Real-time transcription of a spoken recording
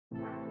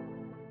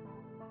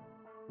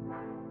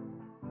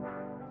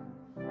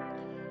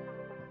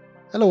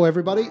Hello,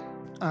 everybody,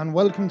 and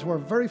welcome to our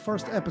very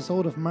first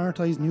episode of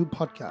Martai's new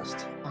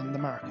podcast, On the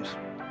Market.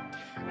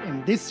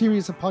 In this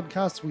series of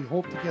podcasts, we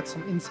hope to get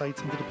some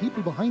insights into the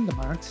people behind the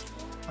marts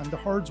and the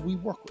herds we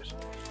work with.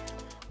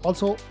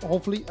 Also,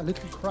 hopefully, a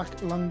little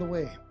crack along the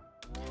way.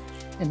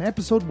 In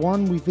episode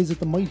 1, we visit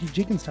the mighty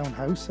Gigginstown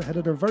house ahead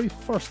of their very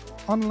first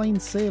online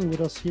sale with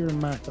us here in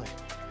Martai,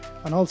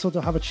 and also to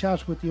have a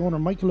chat with the owner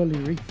Michael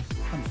O'Leary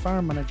and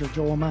farm manager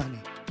Joe O'Mahony.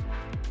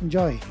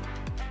 Enjoy.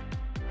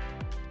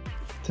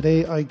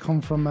 Today I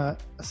come from a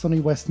sunny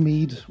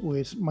Westmead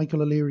with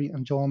Michael O'Leary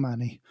and Joe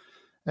O'Mahony.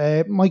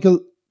 Michael,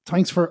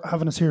 thanks for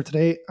having us here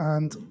today,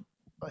 and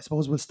I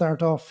suppose we'll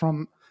start off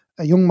from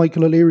a young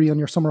Michael O'Leary on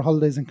your summer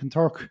holidays in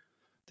Kinturk.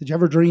 Did you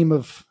ever dream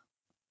of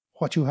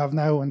what you have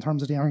now in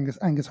terms of the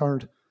Angus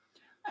herd?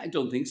 I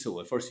don't think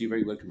so. Firstly, you're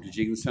very welcome to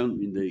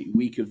Gigginstown in the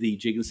week of the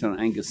Gigginstown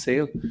Angus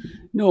sale.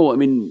 No, I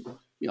mean,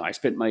 I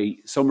spent my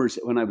summers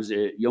when I was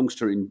a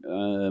youngster.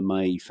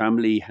 My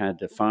family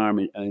had a farm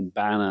in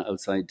Bana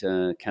outside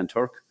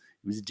Kanturk.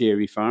 It was a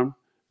dairy farm.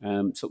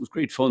 So it was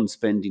great fun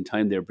spending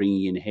time there,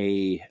 bringing in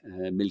hay,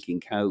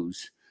 milking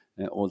cows,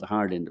 all the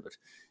hard end of it.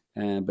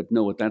 But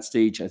no, at that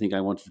stage, I think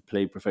I wanted to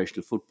play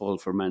professional football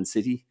for Man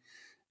City.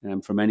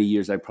 For many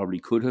years, I probably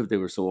could have. They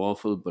were so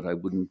awful, but I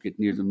wouldn't get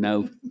near them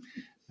now.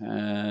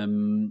 I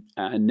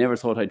never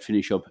thought I'd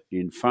finish up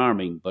in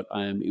farming, but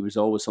it was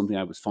always something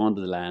I was fond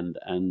of the land,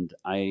 and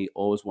I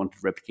always wanted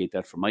to replicate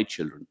that for my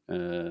children,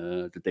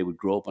 that they would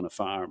grow up on a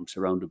farm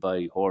surrounded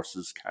by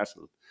horses,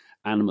 cattle,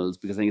 animals,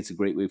 because I think it's a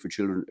great way for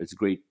children. It's a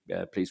great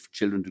place for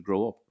children to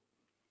grow up.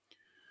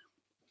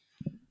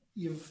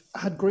 You've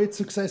had great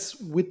success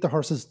with the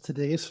horses to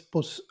date,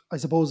 but I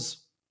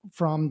suppose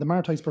from the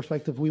Martai's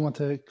perspective, we want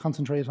to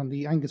concentrate on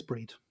the Angus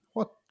breed.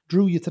 What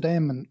drew you to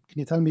them, and can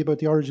you tell me about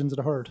the origins of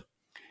the herd?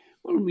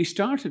 Well, we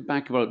started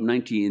back about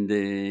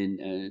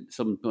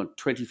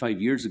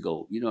 25 years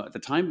ago. At the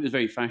time it was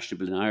very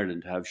fashionable in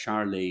Ireland to have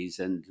Charolais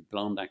and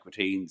blonde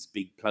Aquitaines,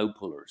 big plough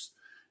pullers.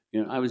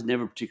 I was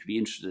never particularly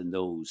interested in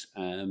those,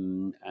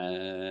 and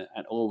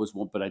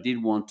but I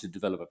did want to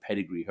develop a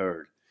pedigree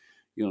herd.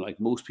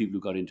 Like most people who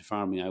got into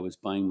farming, I was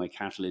buying my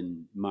cattle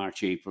in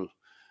March, April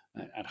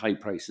at high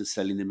prices,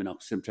 selling them in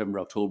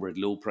September, October at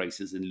low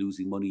prices, and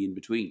losing money in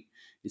between.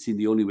 It seemed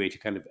the only way to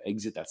kind of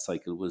exit that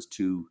cycle was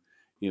to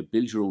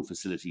build your own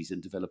facilities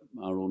and develop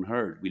our own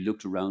herd. We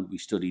looked around, we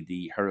studied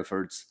the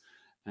Herefords,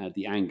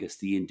 the Angus,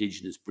 the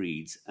indigenous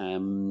breeds,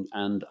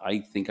 and I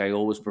think I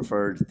always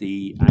preferred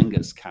the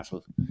Angus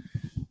cattle,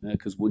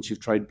 because once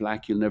you've tried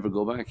black, you'll never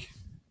go back.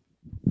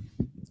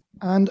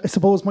 And I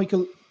suppose,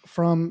 Michael,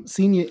 from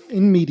seeing you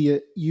in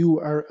media, you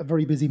are a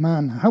very busy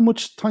man. How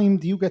much time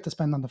do you get to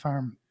spend on the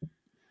farm?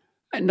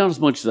 Not as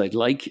much as I'd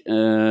like.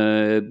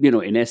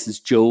 In essence,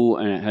 Joe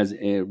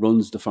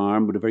runs the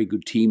farm with a very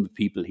good team of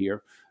people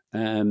here.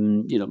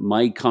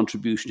 My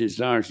contribution is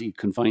largely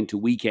confined to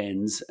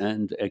weekends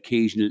and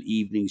occasional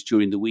evenings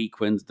during the week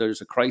when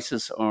there's a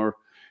crisis or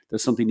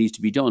there's something needs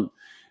to be done.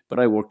 But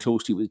I work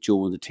closely with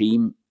Joe and the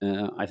team.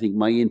 I think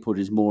my input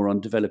is more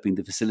on developing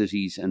the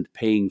facilities and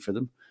paying for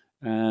them.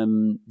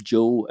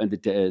 Joe and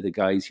the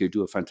guys here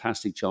do a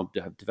fantastic job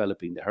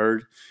developing the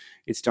herd.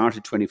 It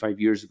started 25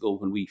 years ago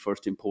when we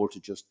first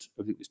imported I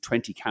think it was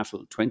 20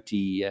 cattle,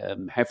 20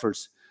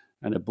 heifers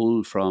and a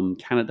bull from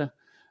Canada.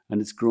 And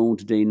it's grown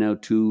today now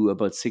to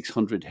about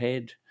 600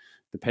 head.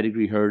 The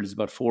pedigree herd is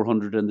about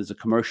 400, and there's a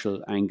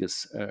commercial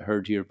Angus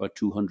herd here, about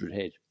 200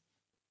 head.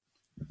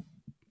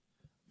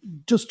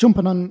 Just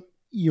jumping on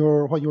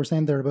what you were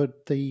saying there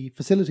about the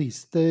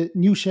facilities, the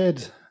new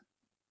shed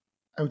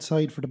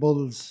outside for the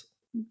bulls,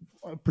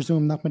 I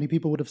presume not many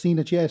people would have seen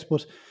it yet,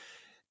 but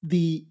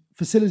the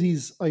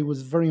facilities I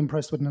was very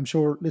impressed with, and I'm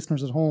sure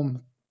listeners at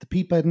home, the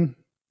peat bedding,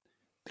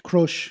 the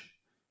crush,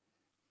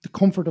 the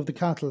comfort of the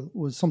cattle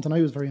was something I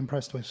was very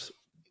impressed with.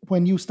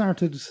 When you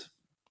started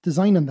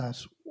designing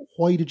that,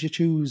 why did you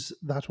choose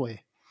that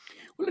way?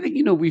 Well, I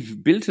think,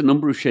 we've built a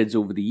number of sheds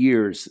over the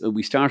years.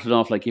 We started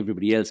off like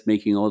everybody else,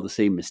 making all the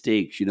same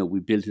mistakes. We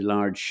built a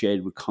large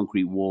shed with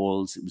concrete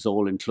walls. It was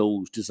all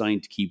enclosed,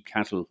 designed to keep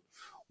cattle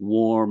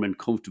warm and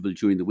comfortable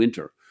during the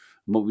winter.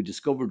 And what we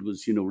discovered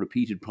was,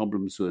 repeated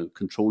problems with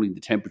controlling the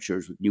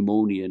temperatures with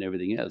pneumonia and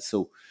everything else.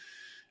 So,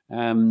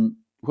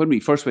 when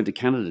we first went to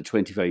Canada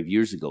 25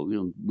 years ago,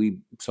 we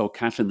saw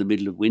cattle in the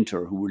middle of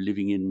winter who were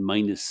living in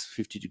minus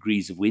 50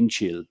 degrees of wind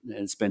chill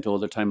and spent all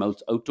their time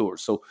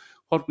outdoors. So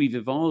what we've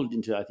evolved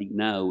into, I think,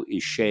 now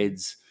is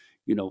sheds,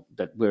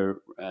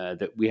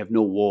 that we have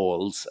no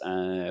walls,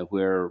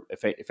 where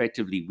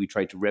effectively we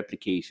try to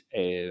replicate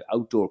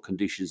outdoor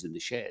conditions in the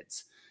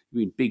sheds.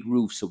 Big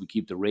roofs so we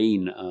keep the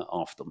rain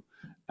off them.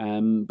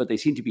 But they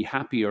seem to be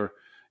happier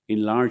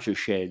in larger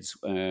sheds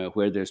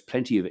where there's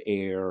plenty of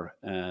air.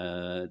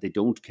 They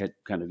don't get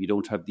you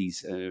don't have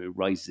these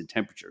rises in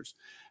temperatures,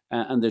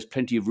 and there's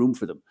plenty of room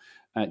for them.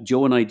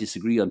 Joe and I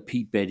disagree on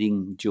peat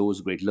bedding. Joe is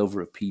a great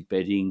lover of peat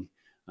bedding.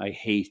 I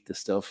hate the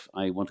stuff.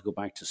 I want to go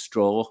back to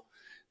straw.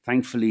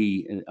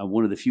 Thankfully,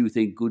 one of the few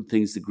good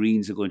things the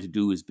Greens are going to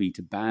do is be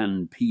to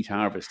ban peat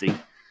harvesting.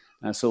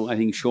 So I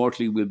think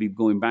shortly we'll be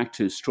going back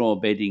to straw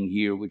bedding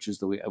here, which is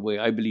the way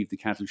I believe the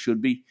cattle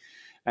should be.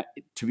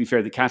 To be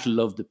fair, the cattle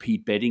love the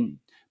peat bedding,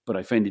 but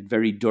I find it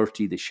very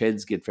dirty. The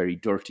sheds get very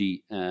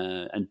dirty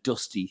and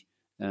dusty.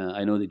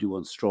 I know they do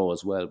on straw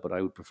as well, but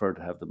I would prefer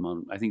to have them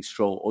on. I think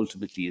straw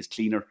ultimately is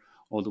cleaner,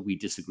 although we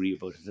disagree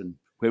about it. And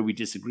where we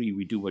disagree,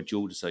 we do what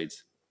Joe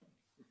decides.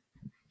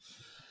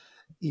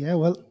 Yeah,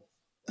 well,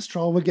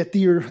 straw will get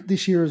dear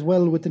this year as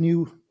well with the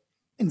new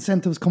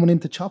incentives coming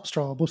into chop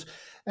straw. But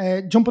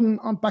jumping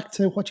on back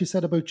to what you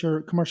said about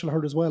your commercial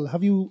herd as well,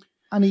 have you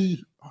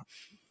any,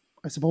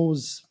 I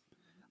suppose,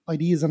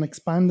 ideas on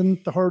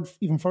expanding the herd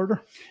even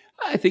further?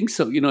 I think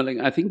so.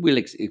 I think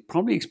we'll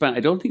probably expand. I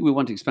don't think we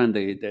want to expand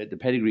the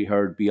pedigree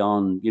herd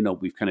beyond,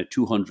 we've kind of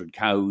 200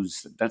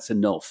 cows. That's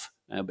enough.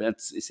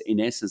 But in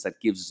essence,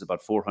 that gives us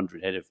about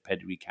 400 head of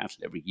pedigree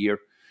cattle every year.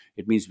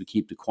 It means we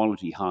keep the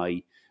quality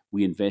high.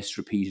 We invest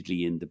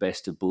repeatedly in the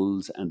best of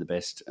bulls and the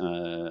best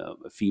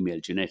female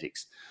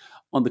genetics.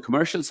 On the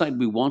commercial side,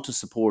 we want to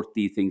support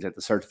the things like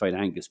the Certified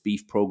Angus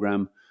Beef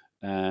program.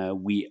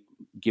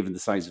 Given the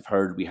size of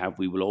herd we have,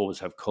 we will always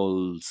have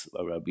culls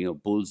or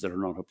bulls that are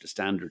not up to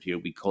standard here.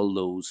 We cull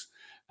those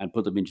and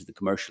put them into the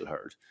commercial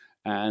herd,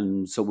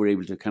 and so we're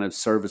able to kind of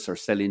service or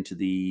sell into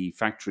the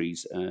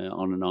factories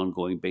on an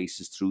ongoing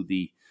basis through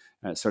the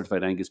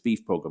Certified Angus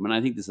Beef program. And I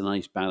think there's a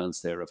nice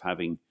balance there of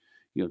having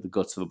the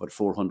guts of about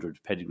 400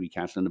 pedigree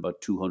cattle and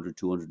about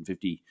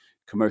 250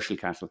 commercial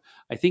cattle.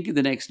 I think in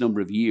the next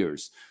number of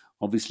years,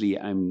 obviously,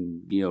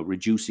 I'm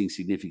reducing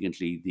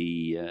significantly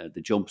the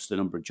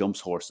number of jumps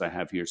horses I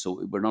have here.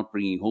 So we're not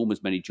bringing home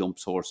as many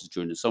jumps horses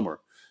during the summer.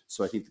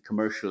 So I think the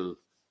commercial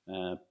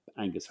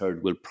Angus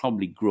herd will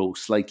probably grow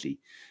slightly,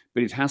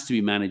 but it has to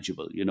be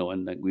manageable.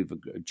 And like we've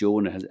Joe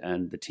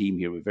and the team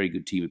here, we're a very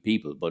good team of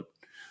people, but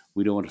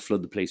we don't want to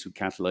flood the place with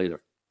cattle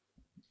either.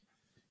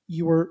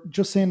 You were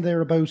just saying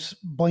there about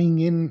buying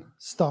in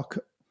stock.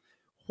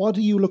 What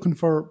are you looking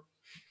for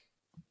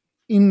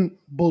in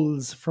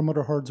bulls from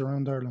other herds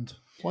around Ireland?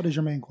 What is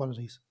your main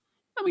qualities?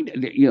 I mean,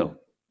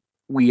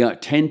 we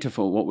tend to,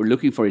 for what we're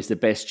looking for is the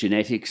best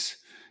genetics.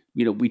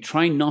 We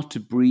try not to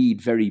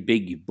breed very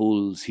big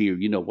bulls here.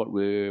 What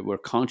we're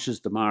conscious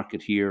the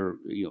market here,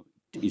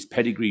 is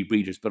pedigree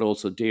breeders, but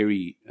also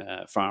dairy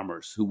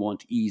farmers who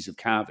want ease of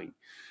calving.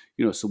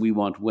 So we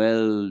want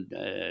well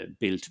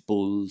built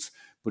bulls,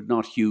 but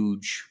not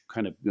huge.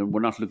 We're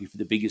not looking for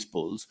the biggest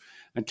bulls.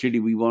 And clearly,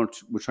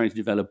 we're trying to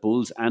develop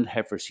bulls and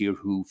heifers here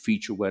who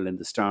feature well in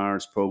the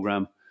STARS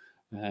program.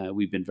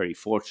 We've been very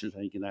fortunate, I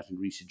think, in that in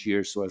recent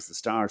years. So as the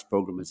STARS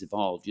program has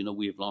evolved,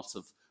 we have lots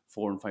of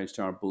 4 and 5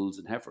 star bulls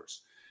and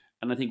heifers.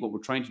 And I think what we're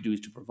trying to do is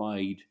to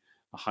provide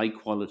a high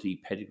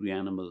quality pedigree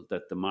animal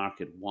that the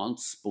market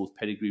wants, both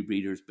pedigree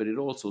breeders, but it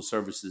also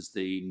services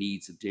the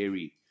needs of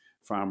dairy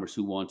farmers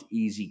who want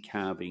easy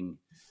calving,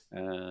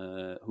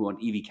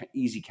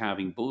 easy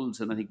calving bulls.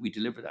 And I think we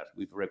deliver that.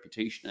 We have a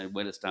reputation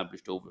well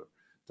established over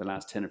the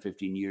last 10 or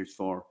 15 years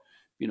for,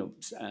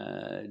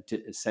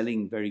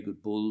 selling very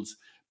good bulls,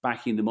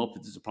 backing them up.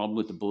 If there's a problem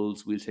with the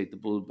bulls, we'll take the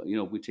bull,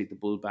 we'll take the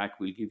bull back,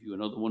 we'll give you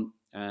another one,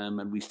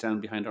 and we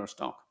stand behind our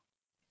stock.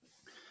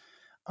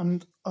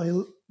 And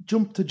I'll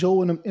jump to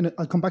Joe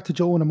I'll come back to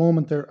Joe in a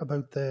moment there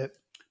about the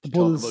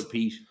bulls.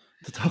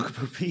 Talk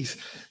about Pete.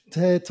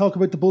 To talk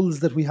about the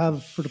bulls that we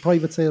have for the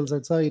private sales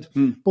outside.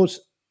 But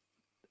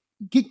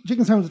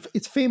Gigginstown,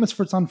 it's famous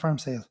for its on-farm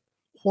sale.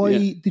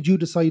 Why did you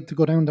decide to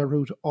go down that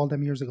route all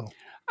them years ago?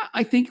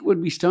 I think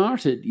when we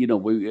started,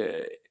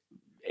 the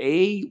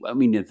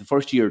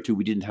first year or two,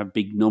 we didn't have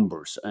big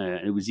numbers.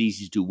 And it was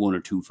easy to do 1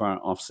 or 2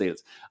 far-off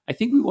sales. I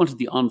think we wanted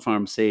the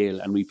on-farm sale,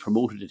 and we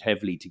promoted it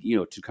heavily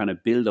to kind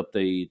of build up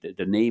the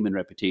name and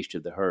reputation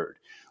of the herd.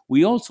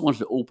 We also wanted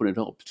to open it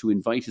up to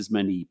invite as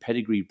many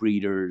pedigree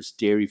breeders,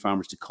 dairy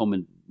farmers to come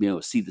and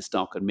see the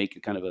stock and make a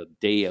kind of a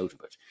day out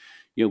of it.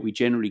 We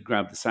generally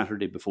grabbed the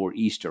Saturday before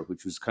Easter,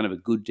 which was kind of a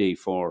good day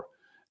for.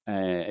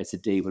 It's a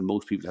day when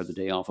most people have the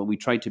day off, and we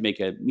tried to make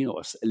a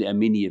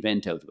mini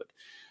event out of it.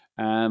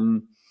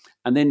 And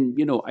then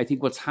I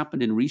think what's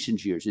happened in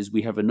recent years is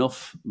we have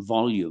enough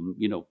volume.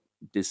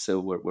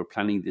 We're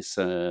planning this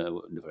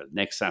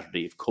next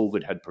Saturday, if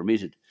COVID had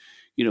permitted.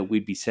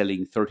 We'd be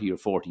selling 30 or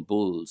 40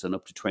 bulls and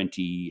up to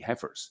 20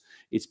 heifers.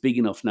 It's big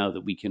enough now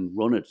that we can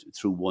run it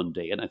through one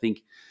day. And I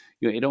think,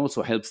 it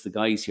also helps the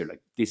guys here.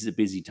 Like, this is a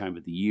busy time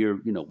of the year.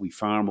 We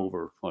farm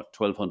over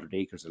 1,200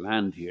 acres of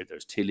land here.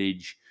 There's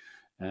tillage.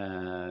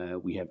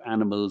 We have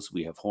animals.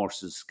 We have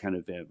horses,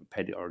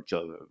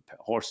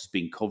 horses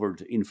being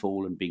covered in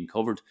foal and being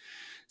covered.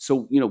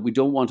 So, we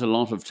don't want a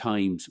lot of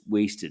times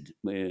wasted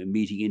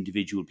meeting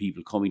individual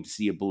people coming to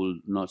see a bull.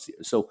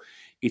 So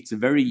it's a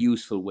very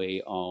useful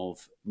way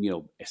of,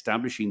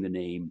 establishing the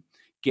name,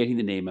 getting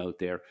the name out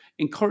there,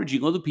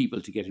 encouraging other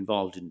people to get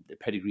involved in the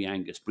pedigree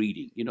Angus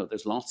breeding.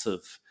 There's lots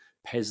of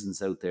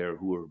peasants out there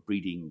who are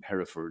breeding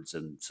Herefords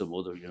and some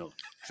other,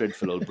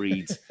 dreadful old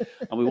breeds.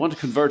 And we want to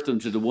convert them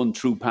to the one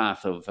true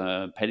path of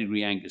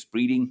pedigree Angus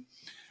breeding.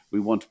 We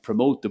want to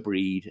promote the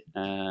breed,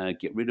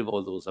 get rid of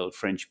all those old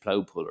French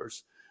plough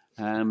pullers.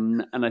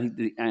 And I think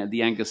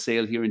the Angus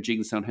sale here in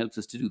Gigginstown helps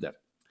us to do that.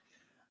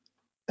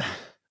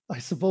 I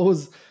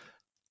suppose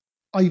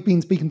I've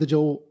been speaking to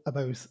Joe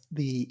about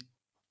the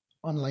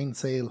online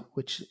sale,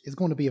 which is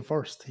going to be a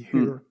first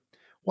here.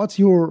 What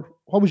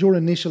was your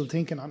initial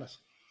thinking on it?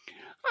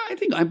 I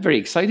think I'm very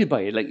excited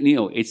by it. Like,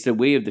 it's the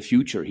way of the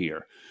future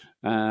here.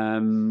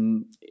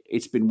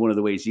 It's been one of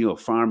the ways,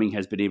 farming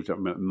has been able to,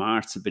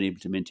 marts have been able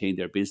to maintain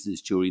their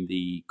business during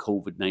the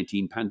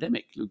COVID-19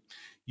 pandemic.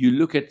 You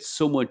look at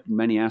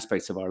many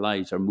aspects of our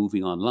lives are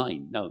moving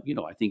online. Now,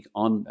 I think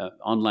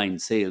online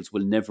sales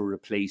will never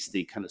replace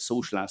the kind of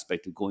social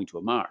aspect of going to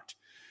a mart.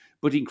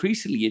 But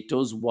increasingly, it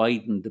does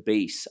widen the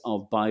base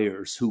of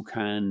buyers who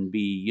can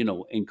be,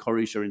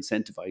 encouraged or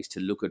incentivized to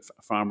look at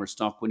farmer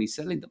stock when he's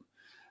selling them.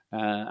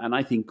 And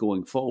I think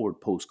going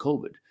forward,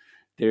 post-COVID,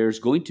 there's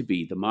going to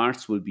be, the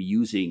marts will be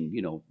using,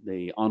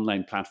 the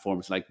online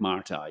platforms like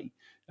MartEye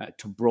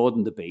to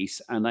broaden the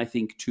base, and I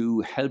think to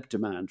help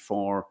demand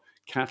for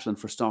cattle and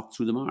for stock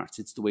through the marts.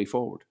 It's the way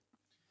forward.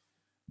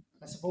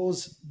 I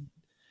suppose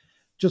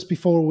just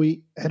before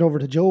we head over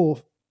to Joe,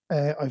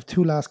 I have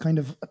two last kind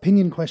of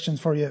opinion questions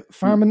for you.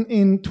 Farming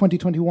in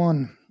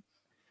 2021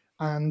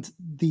 and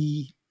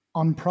the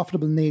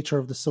unprofitable nature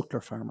of the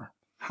suckler farmer.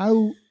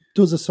 How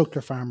does a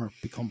suckler farmer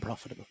become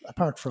profitable,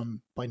 apart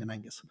from buying an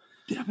Angus?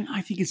 I mean,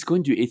 I think it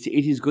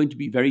is going to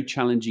be very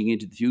challenging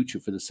into the future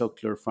for the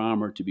suckler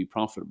farmer to be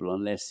profitable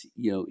unless,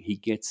 he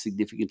gets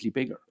significantly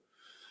bigger.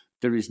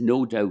 There is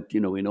no doubt,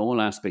 in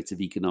all aspects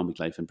of economic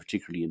life, and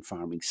particularly in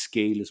farming,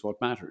 scale is what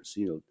matters.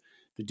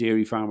 The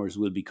dairy farmers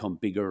will become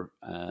bigger,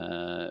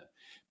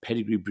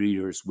 pedigree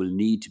breeders will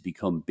need to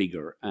become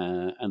bigger,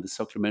 and the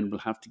sucklermen will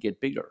have to get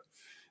bigger.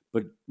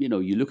 But,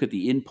 you look at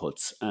the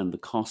inputs and the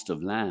cost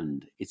of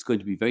land, it's going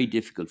to be very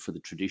difficult for the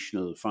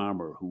traditional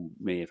farmer who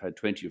may have had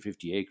 20 or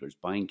 50 acres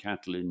buying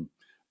cattle in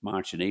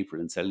March and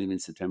April and selling them in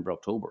September,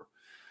 October.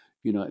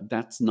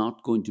 That's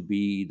not going to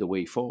be the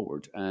way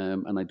forward.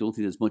 And I don't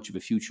think there's much of a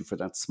future for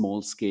that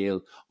small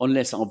scale,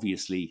 unless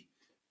obviously,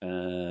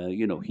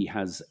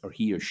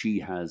 he or she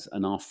has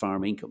an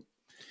off-farm income.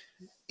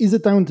 Is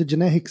it down to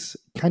genetics?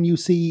 Can you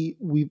see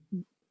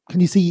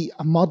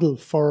a model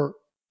for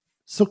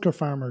suckler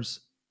farmers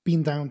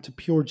being down to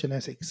pure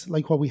genetics,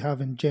 like what we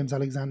have in James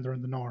Alexander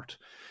in the north?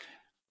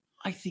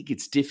 I think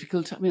it's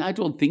difficult. I mean, I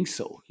don't think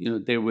so.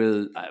 There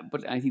will,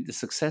 but I think the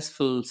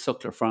successful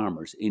suckler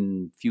farmers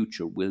in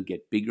future will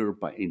get bigger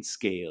in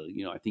scale.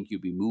 I think you'll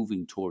be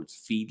moving towards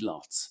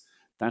feedlots,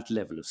 that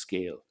level of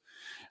scale.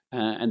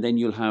 And then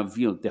you'll have,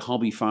 the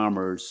hobby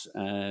farmers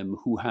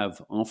who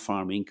have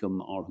off-farm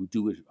income or who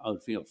do it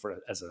out,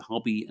 as a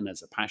hobby and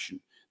as a passion.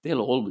 They'll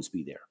always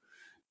be there.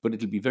 But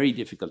it'll be very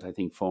difficult, I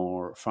think,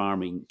 for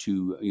farming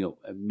to,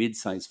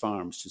 mid-sized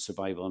farms to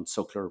survive on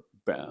suckler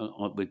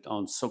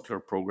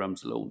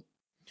programs alone.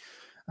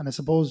 And I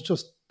suppose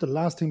just the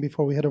last thing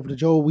before we head over to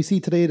Joe, we see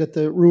today that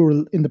the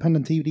rural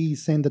independent TV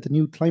is saying that the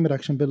new climate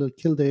action bill will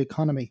kill the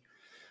economy,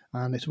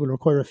 and it will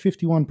require a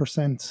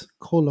 51%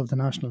 cull of the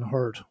national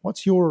herd.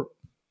 What's your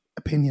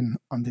opinion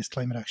on this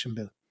climate action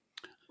bill?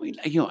 Well,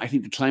 I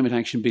think the climate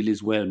action bill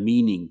is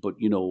well-meaning, but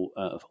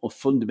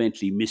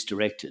fundamentally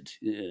misdirected.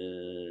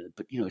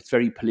 But it's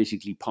very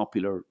politically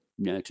popular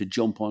to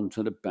jump on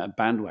sort of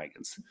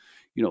bandwagons.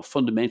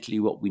 Fundamentally,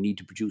 what we need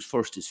to produce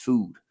first is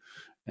food.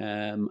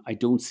 I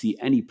don't see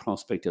any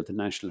prospect of the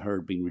national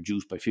herd being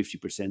reduced by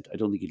 50%. I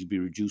don't think it'll be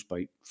reduced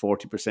by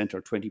 40%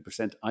 or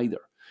 20%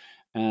 either.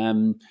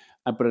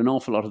 But an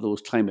awful lot of those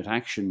climate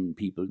action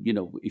people,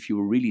 if you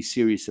were really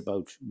serious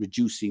about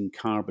reducing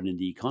carbon in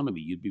the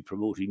economy, you'd be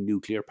promoting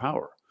nuclear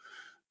power.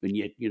 And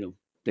yet,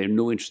 they're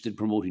no interest in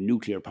promoting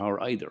nuclear power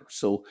either.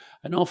 So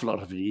an awful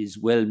lot of it is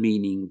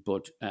well-meaning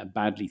but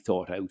badly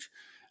thought out.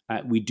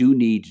 We do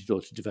need,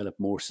 though, to develop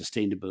more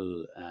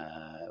sustainable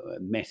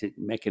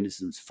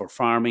mechanisms for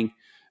farming.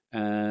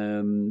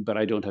 But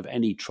I don't have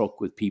any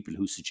truck with people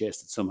who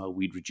suggest that somehow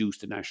we'd reduce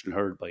the national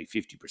herd by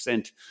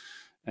 50%.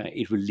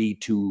 It will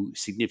lead to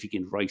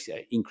significant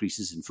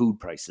increases in food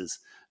prices,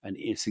 and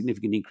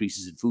significant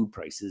increases in food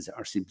prices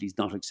are simply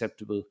not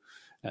acceptable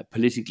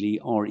politically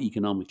or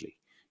economically.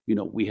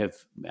 We have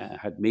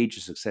had major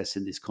success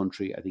in this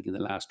country, I think, in the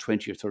last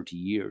 20 or 30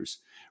 years,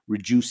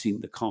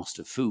 reducing the cost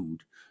of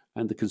food,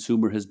 and the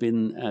consumer has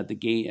been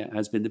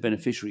the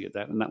beneficiary of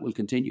that, and that will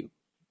continue.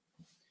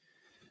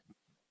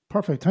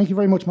 Perfect. Thank you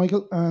very much,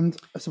 Michael. And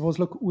I suppose,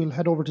 look, we'll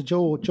head over to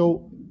Joe.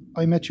 Joe,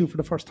 I met you for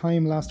the first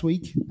time last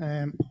week.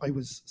 I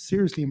was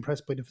seriously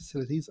impressed by the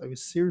facilities. I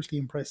was seriously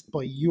impressed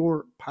by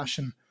your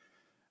passion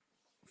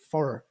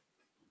for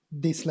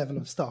this level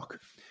of stock.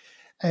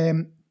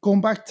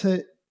 Going back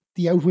to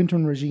the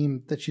outwintering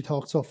regime that you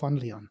talked so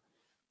fondly on,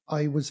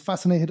 I was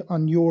fascinated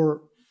on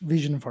your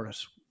vision for it.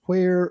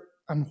 Where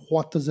and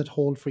what does it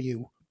hold for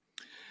you?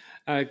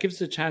 It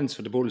gives a chance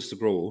for the bulls to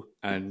grow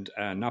and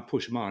not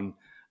push them on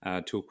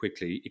too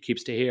quickly. It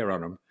keeps the hair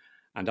on them.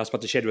 And that's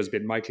what the shed was.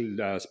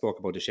 Michael spoke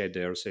about the shed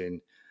there, saying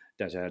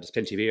that there's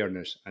plenty of air in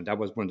it. And that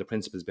was one of the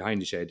principles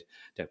behind the shed,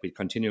 that we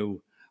continue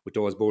with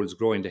those bulls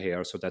growing the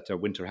hair so that they're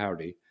winter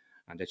hardy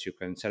and that you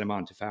can sell them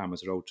on to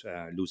farmers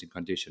without losing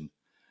condition.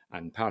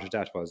 And part of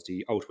that was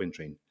the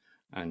outwintering.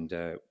 And,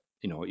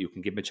 you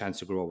can give them a chance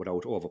to grow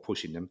without over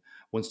pushing them.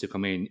 Once they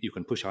come in, you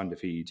can push on the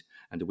feed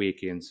and the weight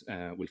gains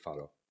will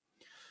follow.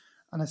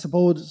 And I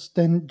suppose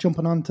then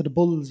jumping on to the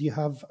bulls you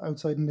have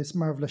outside in this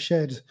marvellous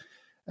shed,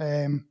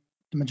 the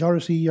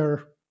majority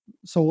are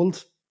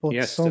sold, but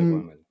Yes,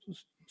 some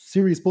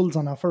serious bulls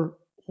on offer.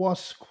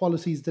 What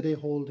qualities do they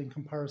hold in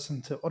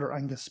comparison to other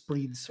Angus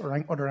breeds or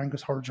other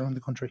Angus herds around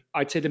the country?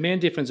 I'd say the main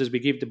difference is we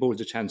give the bulls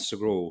a chance to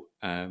grow.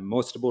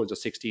 Most of the bulls are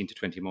 16 to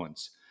 20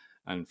 months.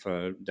 And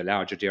for the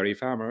larger dairy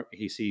farmer,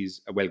 he sees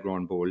a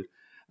well-grown bull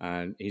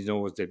and he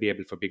knows they'll be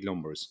able for big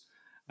lumbers.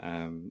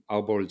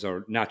 Our bulls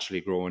are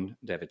naturally grown.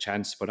 They have a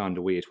chance to put on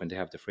the weight when they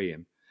have the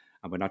frame.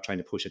 And we're not trying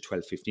to push a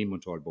 12,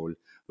 15-month-old bull.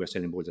 We're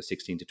selling bulls at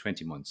 16 to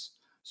 20 months.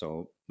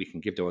 So we can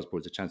give those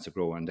bulls a chance to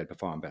grow and they'll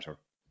perform better.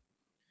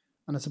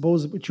 And I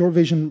suppose with your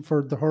vision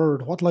for the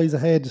herd, what lies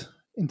ahead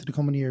into the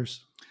coming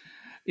years?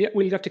 Yeah,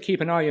 we'll have to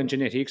keep an eye on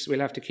genetics. We'll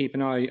have to keep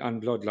an eye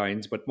on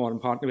bloodlines. But more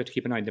importantly, we have to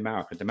keep an eye on the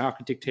market. The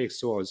market dictates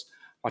to us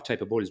what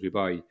type of bulls we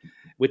buy.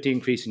 With the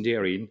increase in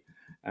dairying,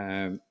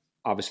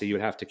 obviously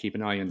you'll have to keep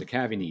an eye on the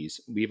calving.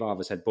 We've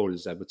always had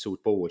bulls that would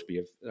suit both. We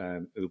have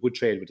a good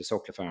trade with the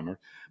suckler farmer,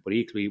 but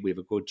equally we have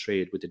a good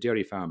trade with the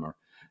dairy farmer.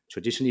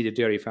 Traditionally, the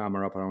dairy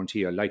farmer up around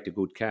here liked a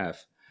good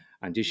calf.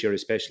 And this year,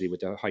 especially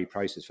with the high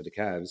prices for the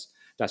calves,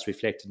 that's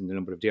reflected in the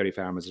number of dairy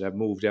farmers that have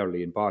moved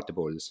early and bought the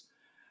bulls.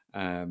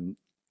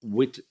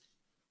 With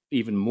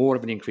even more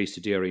of an increase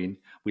to dairying,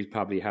 we'll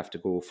probably have to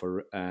go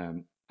for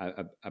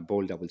a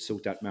bull that will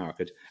suit that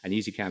market, an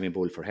easy calving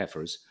bull for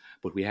heifers.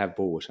 But we have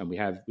both, and we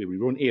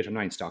run 8 or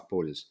 9 stock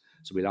bulls,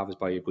 so we'll always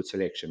buy a good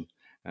selection.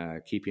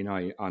 Keeping an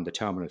eye on the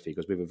terminal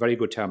figures. We have a very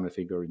good terminal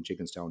figure in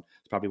Gigginstown.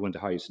 It's probably one of the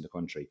highest in the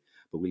country,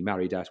 but we'll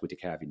marry that with the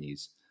calving,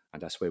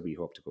 and that's where we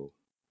hope to go.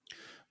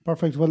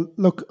 Perfect. Well,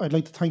 look, I'd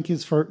like to thank you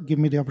for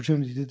giving me the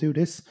opportunity to do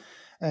this.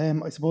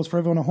 I suppose for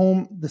everyone at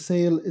home, the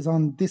sale is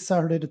on this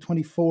Saturday, the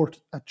 24th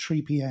at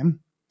 3 p.m.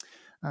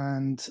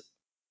 And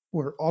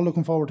we're all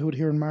looking forward to it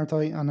here in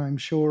Martay. And I'm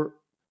sure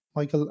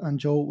Michael and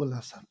Joe will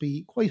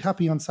be quite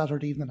happy on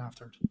Saturday evening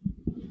after.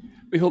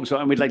 We hope so.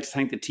 And we'd like to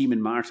thank the team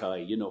in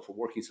Martay, for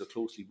working so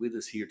closely with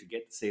us here to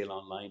get the sale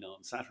online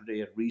on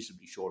Saturday at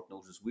reasonably short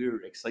notice.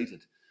 We're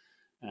excited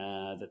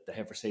that the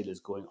heifer sale is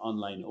going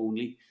online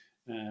only.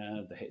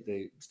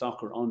 The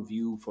stock are on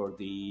view for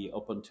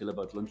up until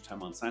about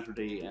lunchtime on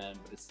Saturday,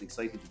 but it's an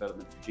exciting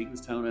development for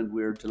Gigginstown, and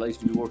we're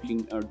delighted to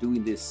be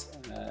doing this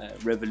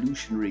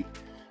revolutionary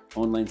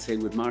online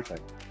sale with Martay.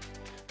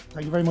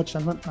 Thank you very much,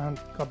 gentlemen, and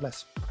God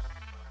bless.